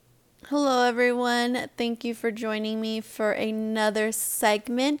Hello everyone, thank you for joining me for another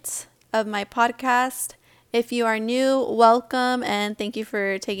segment of my podcast. If you are new, welcome and thank you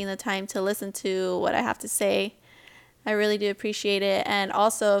for taking the time to listen to what I have to say. I really do appreciate it. And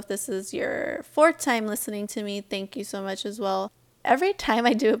also, if this is your fourth time listening to me, thank you so much as well. Every time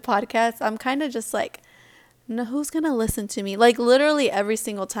I do a podcast, I'm kind of just like, no, who's going to listen to me? Like literally every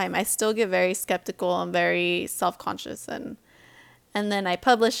single time, I still get very skeptical and very self-conscious and then I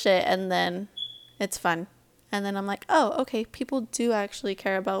publish it and then it's fun. And then I'm like, oh, okay, people do actually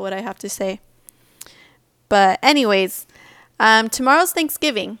care about what I have to say. But anyways, tomorrow's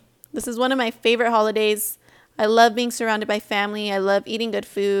Thanksgiving. This is one of my favorite holidays. I love being surrounded by family. I love eating good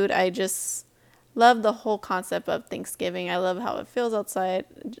food. I just love the whole concept of Thanksgiving. I love how it feels outside,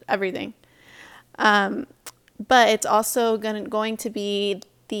 everything. But it's also going to be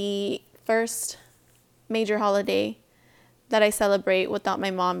the first major holiday that I celebrate without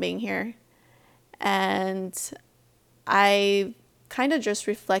my mom being here. And I kind of just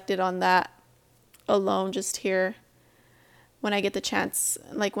reflected on that alone just here when I get the chance,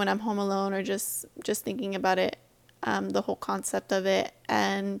 like when I'm home alone or just thinking about it, the whole concept of it.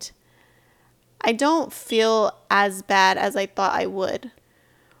 And I don't feel as bad as I thought I would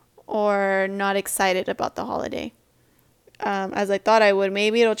or not excited about the holiday. As I thought I would.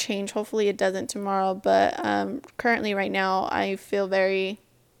 Maybe it'll change. Hopefully it doesn't tomorrow. But currently right now, I feel very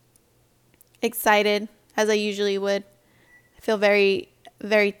excited as I usually would. I feel very,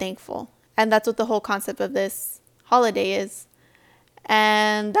 very thankful. And that's what the whole concept of this holiday is.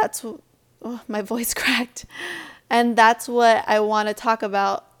 And that's, my voice cracked. And that's what I want to talk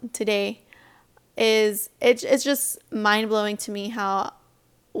about today. It's just mind-blowing to me how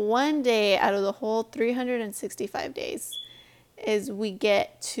one day out of the whole 365 days is we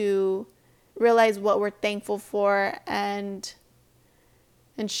get to realize what we're thankful for and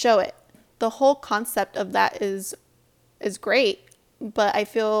show it. The whole concept of that is great, but I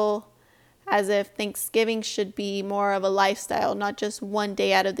feel as if Thanksgiving should be more of a lifestyle, not just one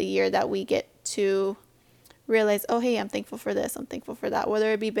day out of the year that we get to realize, oh, hey, I'm thankful for this, I'm thankful for that,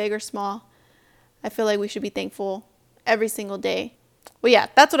 whether it be big or small. I feel like we should be thankful every single day. Well, yeah,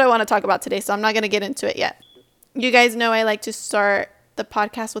 that's what I want to talk about today, so I'm not going to get into it yet. You guys know I like to start the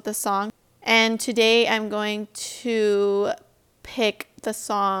podcast with a song, and today I'm going to pick the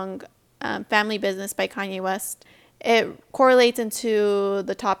song Family Business by Kanye West. It correlates into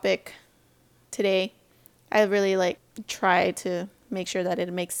the topic today. I really try to make sure that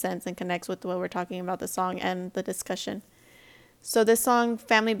it makes sense and connects with what we're talking about, the song and the discussion. So this song,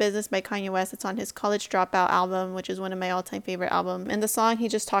 Family Business by Kanye West, it's on his College Dropout album, which is one of my all-time favorite albums. In the song, he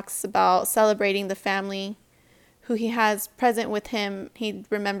just talks about celebrating the family who he has present with him. He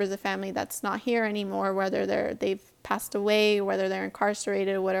remembers the family that's not here anymore, whether they've passed away, whether they're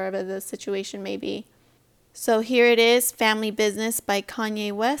incarcerated, whatever the situation may be. So here it is, Family Business by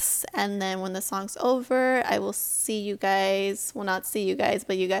Kanye West. And then when the song's over, I will see you guys. Well, not see you guys,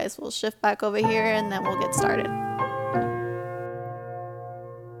 but you guys will shift back over here and then we'll get started.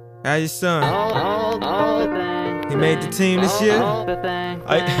 How your son? He made the team this year?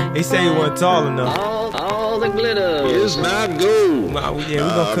 He say he wasn't tall enough. All the glitter is not gold. Yeah, we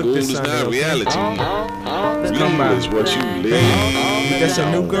gonna cook this Sunday. It's not reality. Come by. Is what you live. Hey, that's your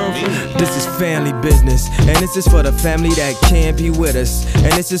new girlfriend? This is family business, and this is for the family that can't be with us.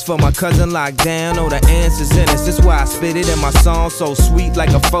 And this is for my cousin locked down, oh, the answer's in us. That's why I spit it in my song, so sweet like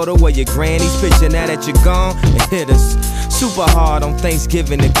a photo where your granny's picture. Now that you're gone, it hit us super hard on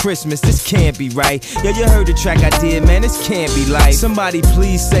Thanksgiving and Christmas. This can't be right. Yeah, you heard the track I did, man, this can't be life. Somebody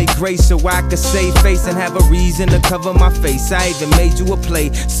please say grace so I can save face and have a reason to cover my face. I even made you a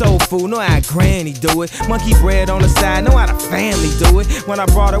plate, soul food, know how granny do it. Monkey bread on the side, know how the family do it. When I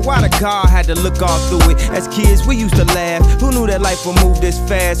brought it, why the car had to look all through it. As kids, we used to laugh. Who knew that life would move this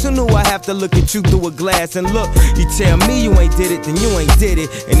fast? Who knew I have to look at you through a glass? And look, you tell me you ain't did it, then you ain't did it.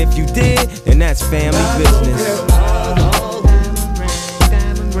 And if you did, then that's family business.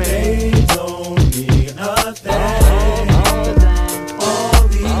 They don't mean a thing. All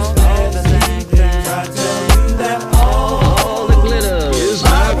these fancy things, I tell you that all the glitter is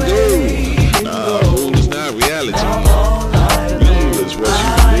not gold. Gold is not reality. Gold is what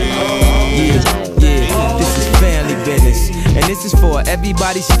you live. Yeah, this is family business. And this is for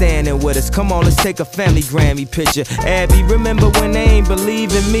everybody standing with us. Come on, let's take a family Grammy picture. Abby, remember when they ain't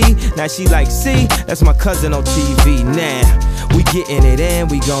believe in me? Now she like, see, that's my cousin on TV now. We getting it and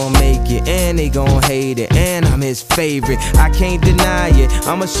we gon' make it, and they gon' hate it, and I'm his favorite. I can't deny it,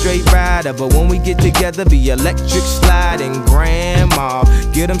 I'm a straight rider, but when we get together, be electric sliding. Grandma,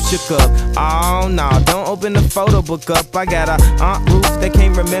 get them shook up. Oh no, don't open the photo book up. I got a Aunt Ruth that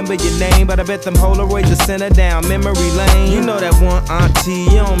can't remember your name, but I bet them Polaroids are sent her down memory lane. You know that one auntie,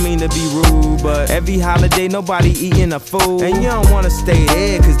 you don't mean to be rude, but every holiday nobody eating a food, and you don't wanna stay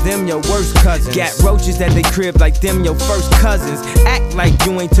there, cause them your worst cousins. Got roaches at they crib like them your first cousins. Act like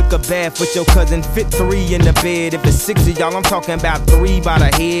you ain't took a bath with your cousin. Fit 3 in the bed. If it's 6 of y'all, I'm talking about 3 by the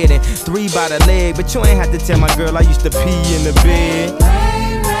head and 3 by the leg. But you ain't had to tell my girl I used to pee in the bed.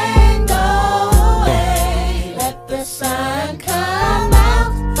 Rain, rain, go away. Let the sun come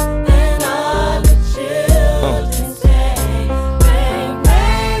out and all the children say, rain,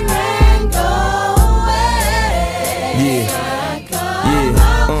 rain, rain, go away. Yeah. Sun come Yeah.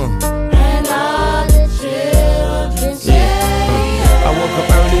 out and all the children say. I woke up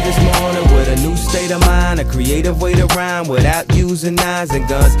early this morning with a new state of mind, a creative way to rhyme without using knives and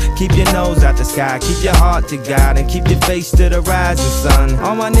guns. Keep your nose out the sky, keep your heart to God, and keep your face to the rising sun.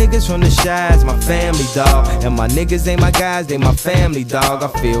 All my niggas from the Shies, my family, dog. And my niggas ain't my guys, they my family, dog. I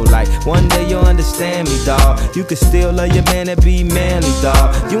feel like one day you'll understand me, dog. You can still love your man and be manly,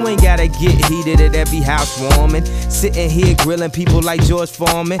 dog. You ain't gotta get heated at every housewarming. Sitting here grilling people like George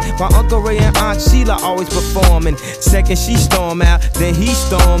Foreman, while Uncle Ray and Aunt Sheila always performing. Second she storm out, then he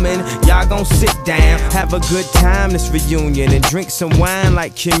storming. Y'all gon' sit down, have a good time this reunion, and drink some wine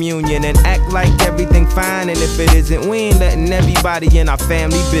like communion, and act like everything fine. And if it isn't, we ain't letting everybody in our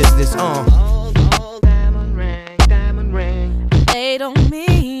family business. Diamond ring, diamond ring. They don't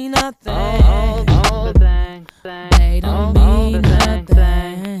mean nothing. All the thing, They don't mean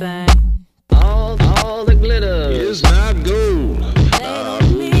nothing. all the glitter. It's not gold.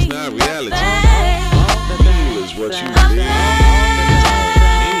 It's not reality. Real is what you need.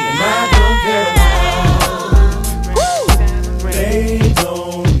 I don't care about. They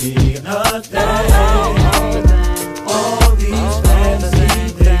don't mean nothing. All these fancy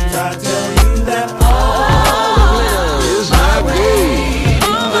things, I tell you that all It's not gold.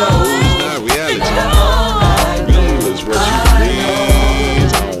 It's not reality. Real is what you need.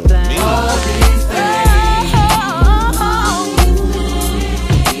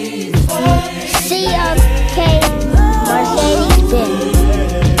 these CLK Mercedes-Benz.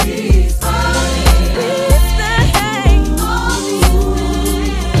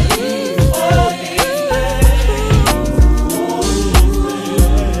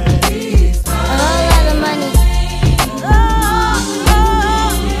 A whole lot of money.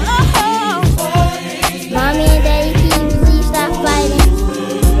 Mommy and Daddy, can you please stop fighting?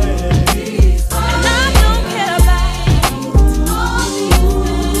 And I don't care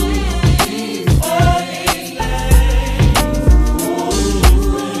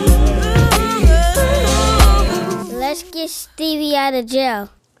Let's get Stevie out of jail.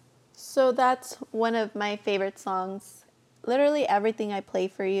 So that's one of my favorite songs. Literally everything I play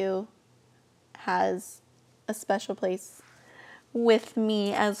for you has a special place with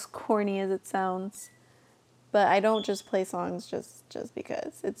me, as corny as it sounds. But I don't just play songs just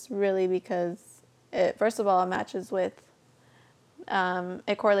because. It's really because it, first of all, it matches with,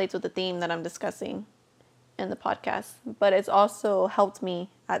 it correlates with the theme that I'm discussing in the podcast. But it's also helped me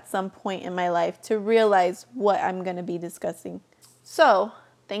at some point in my life to realize what I'm going to be discussing. So,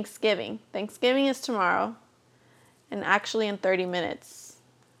 Thanksgiving. Thanksgiving is tomorrow, and actually in 30 minutes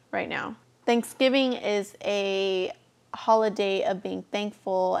right now. Thanksgiving is a holiday of being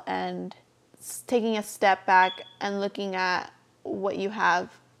thankful and taking a step back and looking at what you have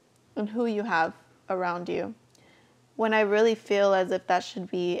and who you have around you. When I really feel as if that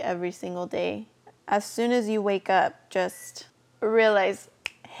should be every single day. As soon as you wake up, just realize,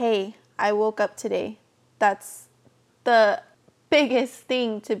 hey, I woke up today. That's the biggest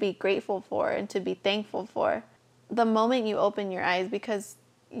thing to be grateful for and to be thankful for. The moment you open your eyes, because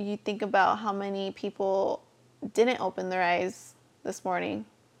you think about how many people didn't open their eyes this morning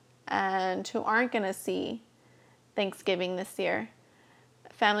and who aren't going to see Thanksgiving this year.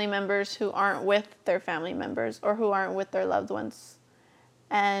 Family members who aren't with their family members or who aren't with their loved ones.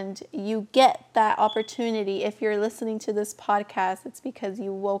 And you get that opportunity. If you're listening to this podcast, it's because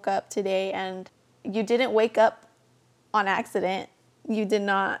you woke up today, and you didn't wake up on accident. You did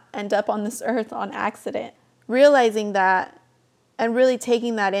not end up on this earth on accident. Realizing that and really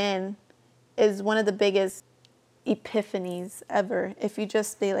taking that in is one of the biggest epiphanies ever. If you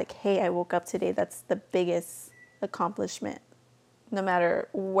just say like, hey, I woke up today, that's the biggest accomplishment. No matter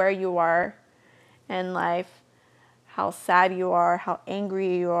where you are in life, how sad you are, how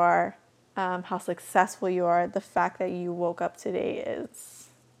angry you are, how successful you are. The fact that you woke up today is,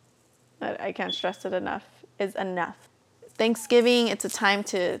 I can't stress it enough, is enough. Thanksgiving, it's a time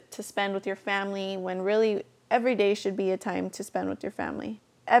to spend with your family, when really every day should be a time to spend with your family.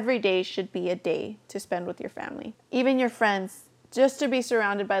 Every day should be a day to spend with your family. Even your friends, just to be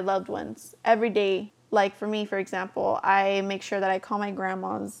surrounded by loved ones. Every day, like for me, for example, I make sure that I call my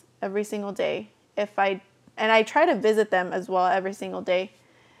grandmas every single day. And I try to visit them as well every single day.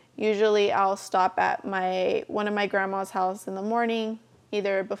 Usually I'll stop at one of my grandma's house in the morning,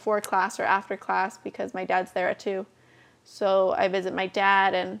 either before class or after class, because my dad's there too. So I visit my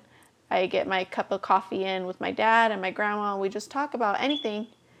dad and I get my cup of coffee in with my dad and my grandma, and we just talk about anything.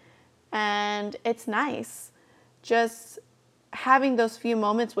 And it's nice just having those few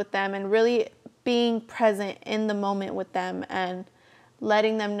moments with them and really being present in the moment with them and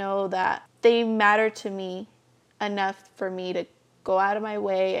letting them know that they matter to me enough for me to go out of my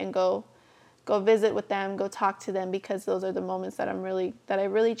way and go visit with them, go talk to them, because those are the moments that I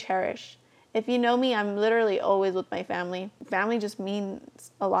really cherish. If you know me, I'm literally always with my family. Family just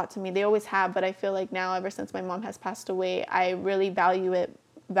means a lot to me. They always have, but I feel like now, ever since my mom has passed away, I really value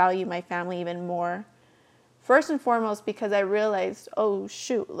my family even more. First and foremost, because I realized, oh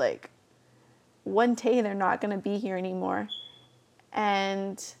shoot, like one day they're not going to be here anymore.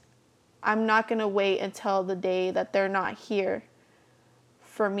 And I'm not going to wait until the day that they're not here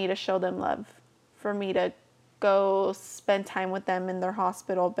for me to show them love, for me to go spend time with them in their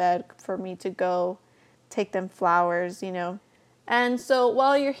hospital bed, for me to go take them flowers, you know. And so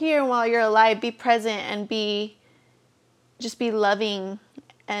while you're here, while you're alive, be present and just be loving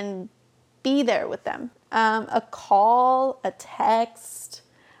and be there with them. A call, a text.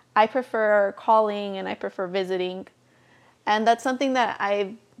 I prefer calling and I prefer visiting. And that's something that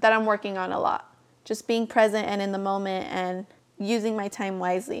I'm working on a lot. Just being present and in the moment and using my time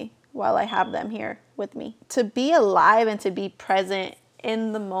wisely while I have them here with me. To be alive and to be present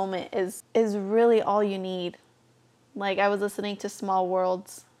in the moment is really all you need. Like, I was listening to Small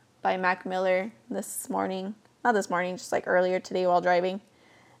Worlds by Mac Miller this morning. Not this morning, just like earlier today while driving.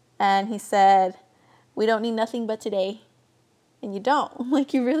 And he said, we don't need nothing but today. And you don't.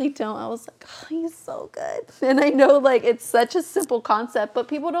 Like, you really don't. I was like, oh, he's so good. And I know, like, it's such a simple concept, but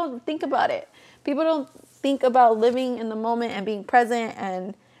people don't think about it. People don't think about living in the moment and being present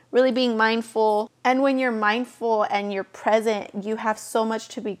and really being mindful. And when you're mindful and you're present, you have so much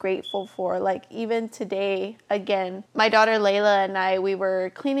to be grateful for. Like, even today, again, my daughter Layla and I, we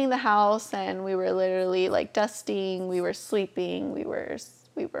were cleaning the house and we were literally like dusting, we were sweeping, we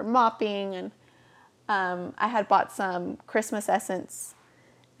were mopping, and I had bought some Christmas essence,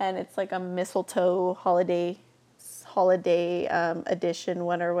 and it's like a mistletoe holiday edition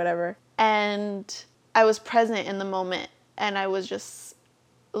one or whatever. And I was present in the moment, and I was just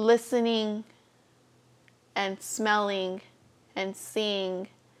listening and smelling and seeing,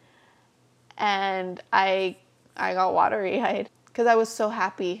 and I got watery-eyed because I was so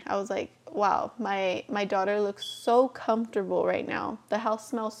happy. I was like, wow, my daughter looks so comfortable right now. The house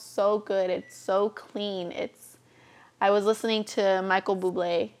smells so good. It's so clean. I was listening to Michael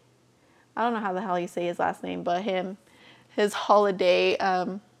Bublé. I don't know how the hell you say his last name, but his holiday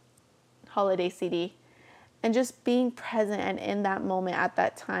CD. And just being present and in that moment at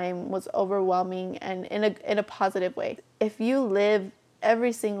that time was overwhelming, and in a positive way. If you live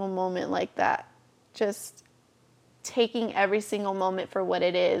every single moment like that, just taking every single moment for what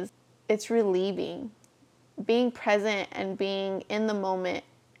it is, it's relieving. Being present and being in the moment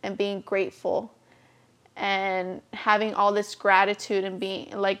and being grateful and having all this gratitude and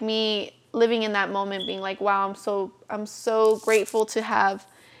being like me living in that moment, being like, wow, I'm so grateful to have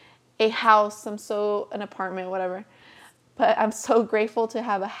a house, an apartment, whatever. But I'm so grateful to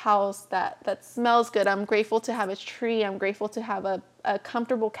have a house that smells good. I'm grateful to have a tree. I'm grateful to have a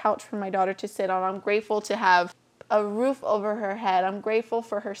comfortable couch for my daughter to sit on. I'm grateful to have a roof over her head. I'm grateful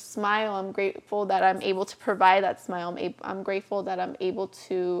for her smile. I'm grateful that I'm able to provide that smile. I'm grateful that I'm able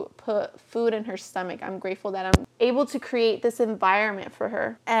to put food in her stomach. I'm grateful that I'm able to create this environment for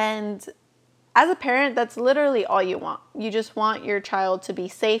her. And as a parent, that's literally all you want. You just want your child to be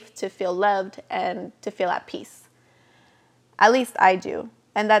safe, to feel loved, and to feel at peace. At least I do.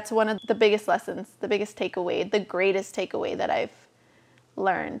 And that's one of the biggest lessons, the biggest takeaway, the greatest takeaway that I've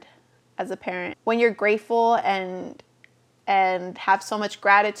learned as a parent. When you're grateful and have so much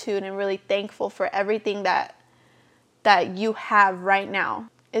gratitude and really thankful for everything that you have right now,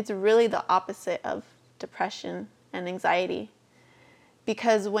 it's really the opposite of depression and anxiety.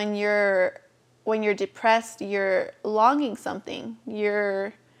 Because when you're depressed, you're longing something.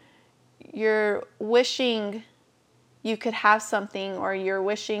 You're wishing you could have something, or you're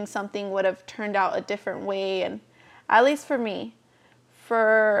wishing something would have turned out a different way. And at least for me,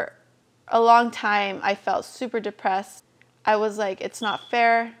 for a long time, I felt super depressed. I was like, it's not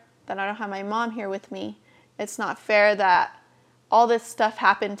fair that I don't have my mom here with me. It's not fair that all this stuff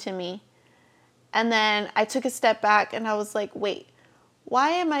happened to me. And then I took a step back and I was like, wait, why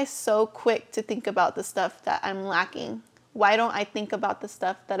am I so quick to think about the stuff that I'm lacking? Why don't I think about the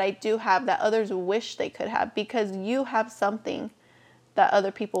stuff that I do have that others wish they could have? Because you have something that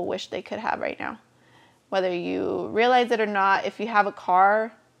other people wish they could have right now. Whether you realize it or not, if you have a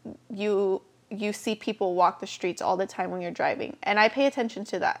car, you see people walk the streets all the time when you're driving. And I pay attention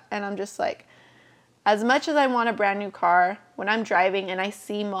to that. And I'm just like, as much as I want a brand new car, when I'm driving and I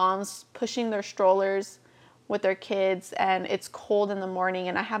see moms pushing their strollers with their kids and it's cold in the morning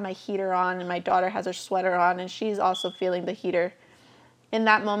and I have my heater on and my daughter has her sweater on and she's also feeling the heater. In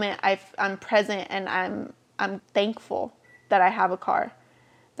that moment, I'm present and I'm thankful that I have a car,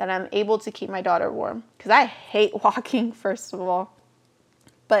 that I'm able to keep my daughter warm. Because I hate walking, first of all.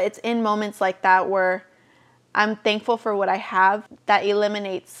 But it's in moments like that where I'm thankful for what I have that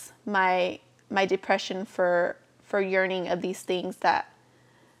eliminates my depression for yearning of these things that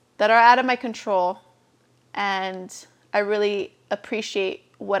are out of my control. And I really appreciate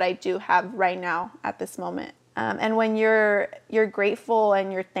what I do have right now at this moment. And when you're grateful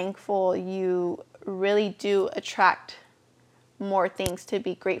and you're thankful, you really do attract more things to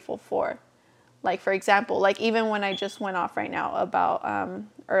be grateful for. Like, for example, like even when I just went off right now about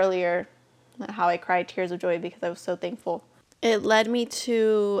earlier, how I cried tears of joy because I was so thankful. It led me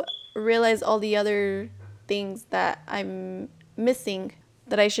to realize all the other things that I'm missing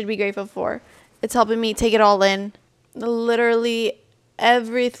that I should be grateful for. It's helping me take it all in. Literally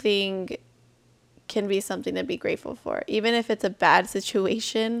everything can be something to be grateful for. Even if it's a bad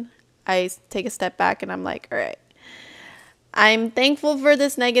situation, I take a step back and I'm like, all right, I'm thankful for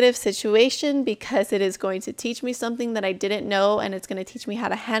this negative situation because it is going to teach me something that I didn't know, and it's going to teach me how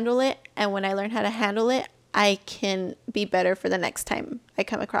to handle it. And when I learn how to handle it, I can be better for the next time I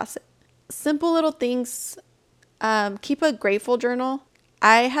come across it. Simple little things. Keep a grateful journal.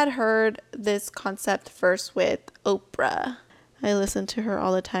 I had heard this concept first with Oprah. I listen to her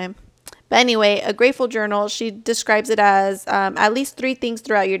all the time. But anyway, a grateful journal, she describes it as at least 3 things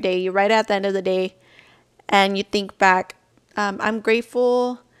throughout your day. You write at the end of the day and you think back. I'm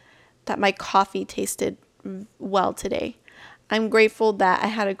grateful that my coffee tasted well today. I'm grateful that I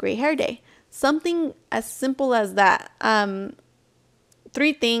had a great hair day. Something as simple as that.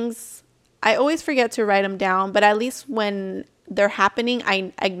 3 things. I always forget to write them down, but at least when they're happening,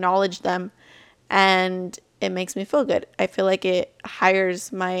 I acknowledge them and it makes me feel good. I feel like it higher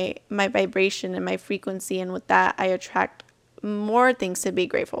my vibration and my frequency, and with that, I attract more things to be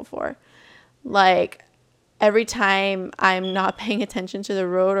grateful for. Like, every time I'm not paying attention to the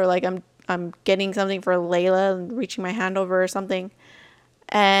road, or like I'm getting something for Layla and reaching my hand over or something,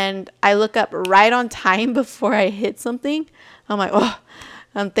 and I look up right on time before I hit something, I'm like, oh,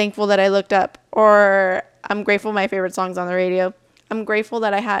 I'm thankful that I looked up. Or I'm grateful my favorite song's on the radio. I'm grateful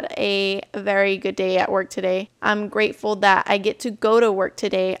that I had a very good day at work today. I'm grateful that I get to go to work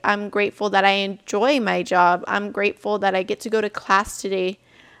today. I'm grateful that I enjoy my job. I'm grateful that I get to go to class today.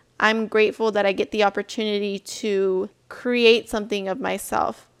 I'm grateful that I get the opportunity to create something of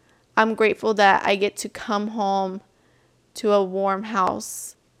myself. I'm grateful that I get to come home to a warm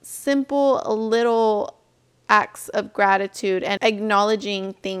house. Simple little acts of gratitude and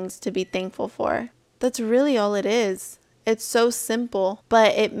acknowledging things to be thankful for. That's really all it is. It's so simple,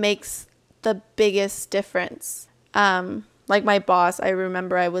 but it makes the biggest difference. Like my boss, I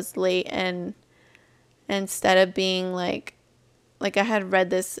remember I was late, and instead of being like I had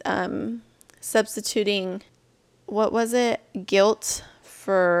read this substituting, what was it? Guilt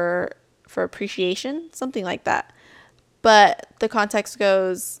for appreciation, something like that. But the context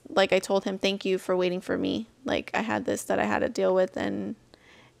goes, like, I told him, thank you for waiting for me. Like, I had this that I had to deal with, and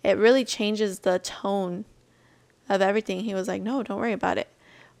it really changes the tone of everything. He was like, no, don't worry about it.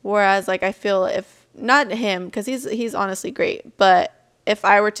 Whereas, like, I feel if, not him, because he's honestly great, but if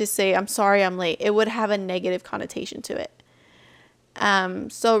I were to say, I'm sorry I'm late, it would have a negative connotation to it.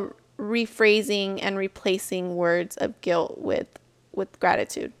 So rephrasing and replacing words of guilt with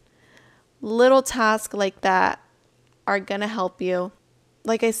gratitude. Little tasks like that are going to help you.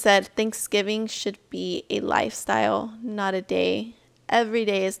 Like I said, Thanksgiving should be a lifestyle, not a day. Every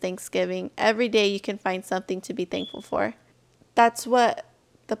day is Thanksgiving. Every day you can find something to be thankful for. That's what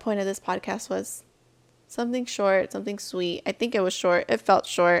the point of this podcast was. Something short, something sweet. I think it was short. It felt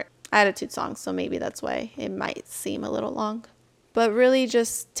short. Attitude songs, so maybe that's why it might seem a little long. But really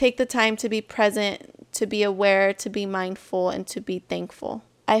just take the time to be present, to be aware, to be mindful, and to be thankful.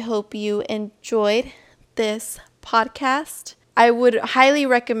 I hope you enjoyed this podcast. I would highly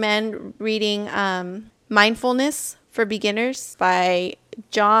recommend reading Mindfulness for Beginners by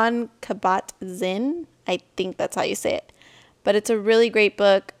Jon Kabat-Zinn. I think that's how you say it. But it's a really great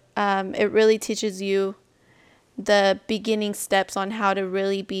book. It really teaches you the beginning steps on how to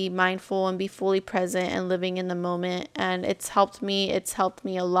really be mindful and be fully present and living in the moment. And it's helped me. It's helped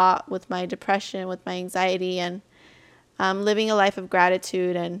me a lot with my depression, with my anxiety, and living a life of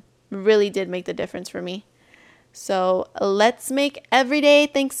gratitude, and really did make the difference for me. So let's make every day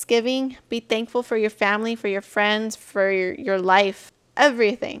Thanksgiving. Be thankful for your family, for your friends, for your life,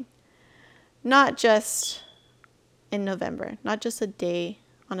 everything. Not just in November, not just a day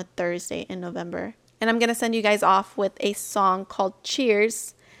on a Thursday in November. And I'm going to send you guys off with a song called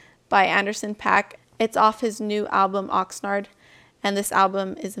Cheers by Anderson .Paak. It's off his new album, Oxnard. And this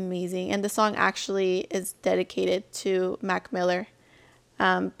album is amazing. And the song actually is dedicated to Mac Miller.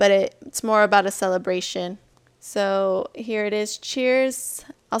 But it's more about a celebration. So here it is. Cheers.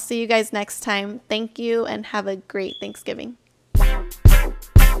 I'll see you guys next time. Thank you and have a great Thanksgiving.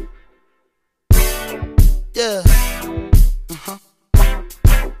 Yeah.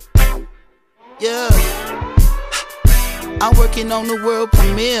 Yeah. I'm working on the world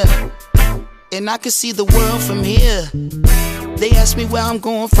premiere, and I can see the world from here. They ask me where I'm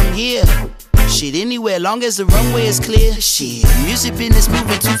going from here. Shit, anywhere, long as the runway is clear. Shit, music business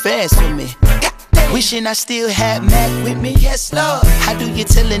moving too fast for me. Wishing I still had Mac with me. Yes, Lord. How do you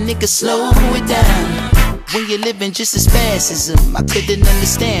tell a nigga slow it down when you're living just as fast as him? I couldn't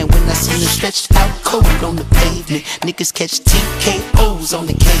understand when I seen him stretched out cold on the pavement. Niggas catch TKOs on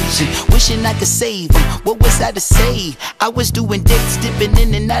occasion. Wishing I could save him. What was I to say? I was doing dates, dipping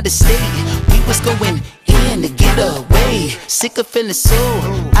in and out of state. We was going in to get away. Sick of feeling so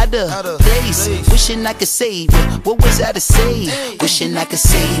out of place. Wishing I could save you. What was I to say? Wishing I could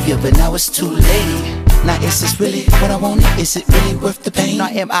save you, but now it's too late. Now is this really what I wanted? Is it really worth the pain? Now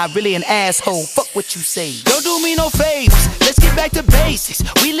am I really an asshole? Fuck what you say. Don't do me no favors. Let's get back to basics.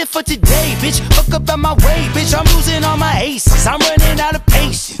 We live for today, bitch. Fuck up out my way, bitch. I'm losing all my aces. I'm running out of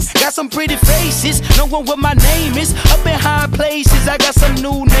patience. Got some pretty faces. Knowing what my name is. Up in high places. I got some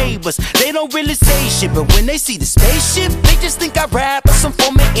new neighbors. They don't really say shit, but when they see the spaceship, they just think I rap or some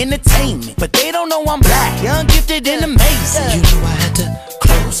form of entertainment. But they don't know I'm black, young, gifted, and amazing. You know I had to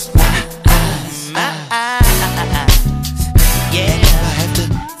close my eyes. Yeah, I have to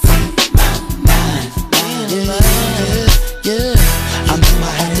free my mind. Yeah. I know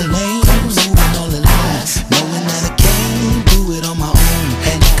I had to lose moving all the lies, knowing that I can't do it on my own.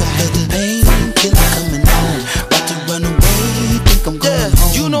 And I can feel the pain killer coming on. About to run away, think I'm going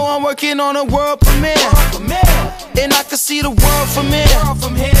home. You know I'm working on a world premiere, and I can see the world from here.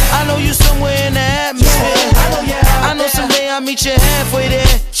 I know you somewhere in the atmosphere. I know someday I'll meet you halfway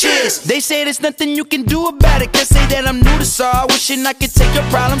there. Cheers. They say there's nothing you can do about it. Can't say that I'm new to sorrow. Wishing I could take your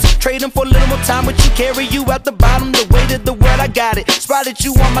problems, trade them for a little more time, but you carry you out the bottom. The weight of the world, I got it. Spotted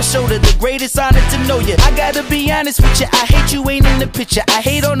you on my shoulder. The greatest honor to know you. I gotta be honest with you. I hate you ain't in the picture. I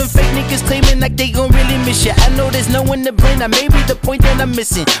hate all the fake niggas claiming like they gon' really miss you. I know there's no one to blame. I may be the point that I'm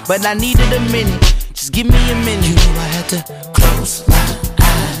missing, but I needed a minute. Just give me a minute. You know I had to close my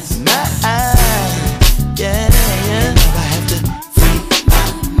eyes. My eyes. Yeah. I have to free my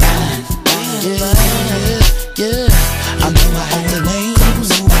mind. Yeah. I know I had to lose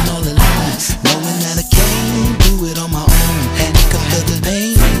moving all the lies, knowing that I can't do it on my own. And I can feel the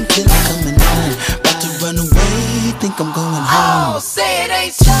pain killer coming on. About to run away, think I'm going home. Oh, say it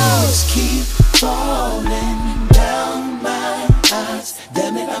ain't so. Tears keep falling down my eyes.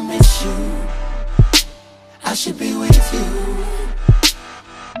 Damn it, I miss you. I should be with you.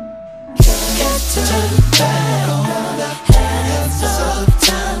 Can't turn back on the hands of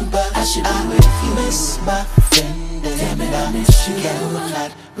time, but I should be with you. Miss my friend, damn it, I miss you.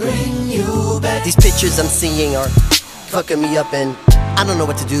 Cannot bring you back. These pictures I'm seeing are fucking me up, and I don't know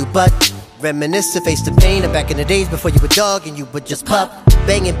what to do but reminisce to face the pain of back in the days before you were dog and you would just pup.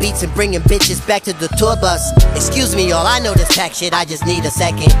 Banging beats and bringing bitches back to the tour bus. Excuse me, y'all, I know this pack shit, I just need a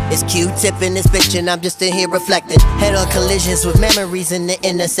second. It's Q-tip in this bitch and I'm just in here reflecting. Head on collisions with memories in the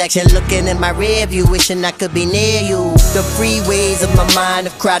intersection. Looking in my rear view, wishing I could be near you. The freeways of my mind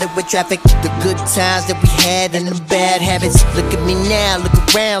are crowded with traffic. The good times that we had and the bad habits. Look at me now,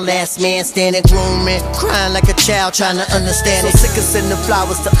 look around, last man standing grooming, crying like a child trying to understand it. So sick of sending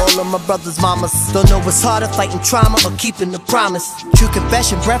flowers to all of my brothers' mamas. Don't know what's harder, fighting trauma or keeping the promise. True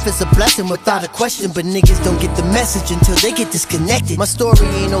confession, breath is a blessing without a question. But niggas don't get the message until they get disconnected. My story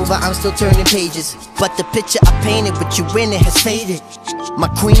ain't over, I'm still turning pages, but the picture I painted with you in it has faded. My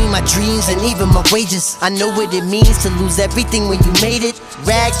queen, my dreams, and even my wages. I know what it means to lose everything when you made it.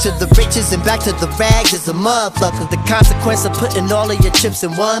 Rags to the riches and back to the rags is a motherfucker. The consequence of putting all of your chips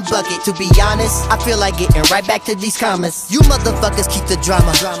in one bucket. To be honest, I feel like getting right back to these comments. You motherfuckers keep the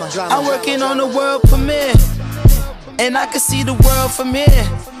drama. I'm working on the world premiere, and I can see the world from here.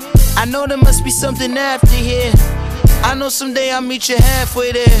 I know there must be something after here. I know someday I'll meet you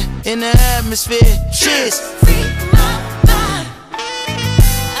halfway there in the atmosphere. Cheers.